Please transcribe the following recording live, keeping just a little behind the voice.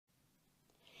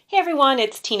Hey everyone,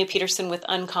 it's Tina Peterson with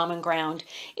Uncommon Ground.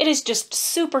 It is just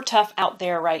super tough out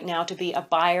there right now to be a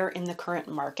buyer in the current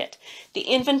market. The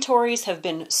inventories have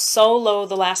been so low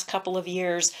the last couple of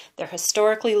years. They're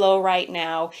historically low right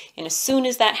now. And as soon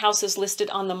as that house is listed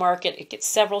on the market, it gets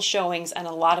several showings, and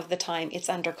a lot of the time it's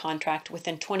under contract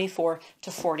within 24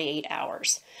 to 48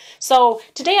 hours. So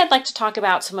today I'd like to talk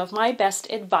about some of my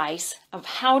best advice of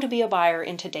how to be a buyer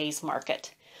in today's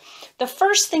market. The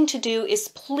first thing to do is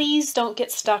please don't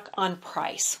get stuck on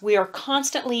price. We are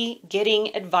constantly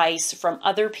getting advice from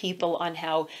other people on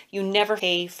how you never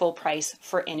pay full price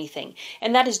for anything.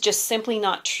 And that is just simply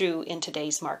not true in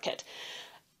today's market.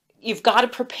 You've got to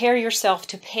prepare yourself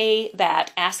to pay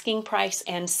that asking price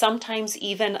and sometimes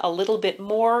even a little bit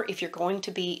more if you're going to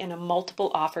be in a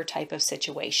multiple offer type of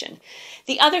situation.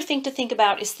 The other thing to think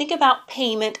about is think about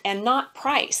payment and not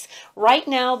price. Right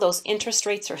now, those interest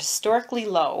rates are historically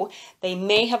low. They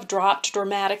may have dropped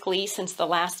dramatically since the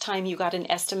last time you got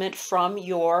an estimate from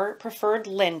your preferred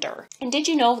lender. And did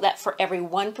you know that for every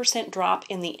 1% drop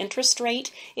in the interest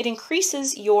rate, it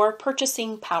increases your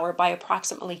purchasing power by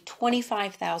approximately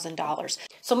 $25,000?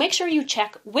 So make sure you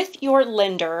check with your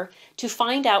lender to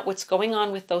find out what's going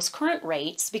on with those current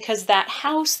rates, because that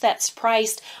house that's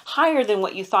priced higher than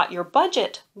what you thought your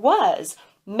budget was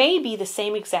may be the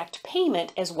same exact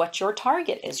payment as what your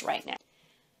target is right now.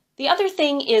 The other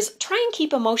thing is try and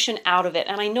keep emotion out of it,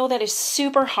 and I know that is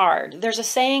super hard. There's a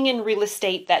saying in real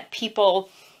estate that people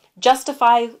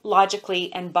justify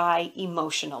logically and buy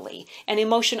emotionally, and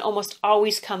emotion almost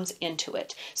always comes into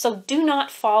it. So do not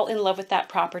fall in love with that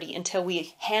property until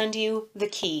we hand you the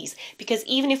keys, because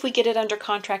even if we get it under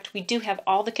contract, we do have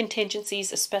all the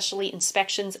contingencies, especially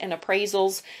inspections and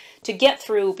appraisals, to get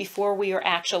through before we are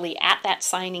actually at that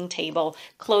signing table,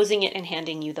 closing it and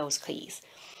handing you those keys.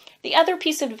 The other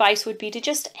piece of advice would be to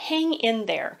just hang in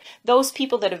there. Those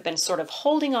people that have been sort of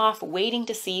holding off, waiting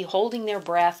to see, holding their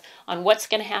breath on what's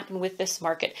going to happen with this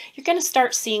market, you're going to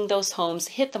start seeing those homes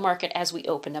hit the market as we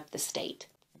open up the state.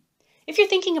 If you're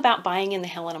thinking about buying in the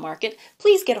Helena market,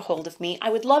 please get a hold of me. I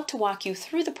would love to walk you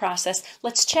through the process.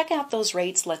 Let's check out those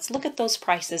rates. Let's look at those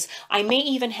prices. I may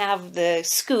even have the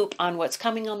scoop on what's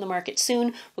coming on the market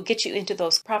soon. We'll get you into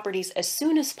those properties as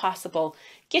soon as possible,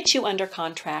 get you under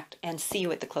contract, and see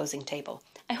you at the closing table.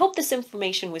 I hope this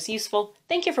information was useful.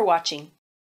 Thank you for watching.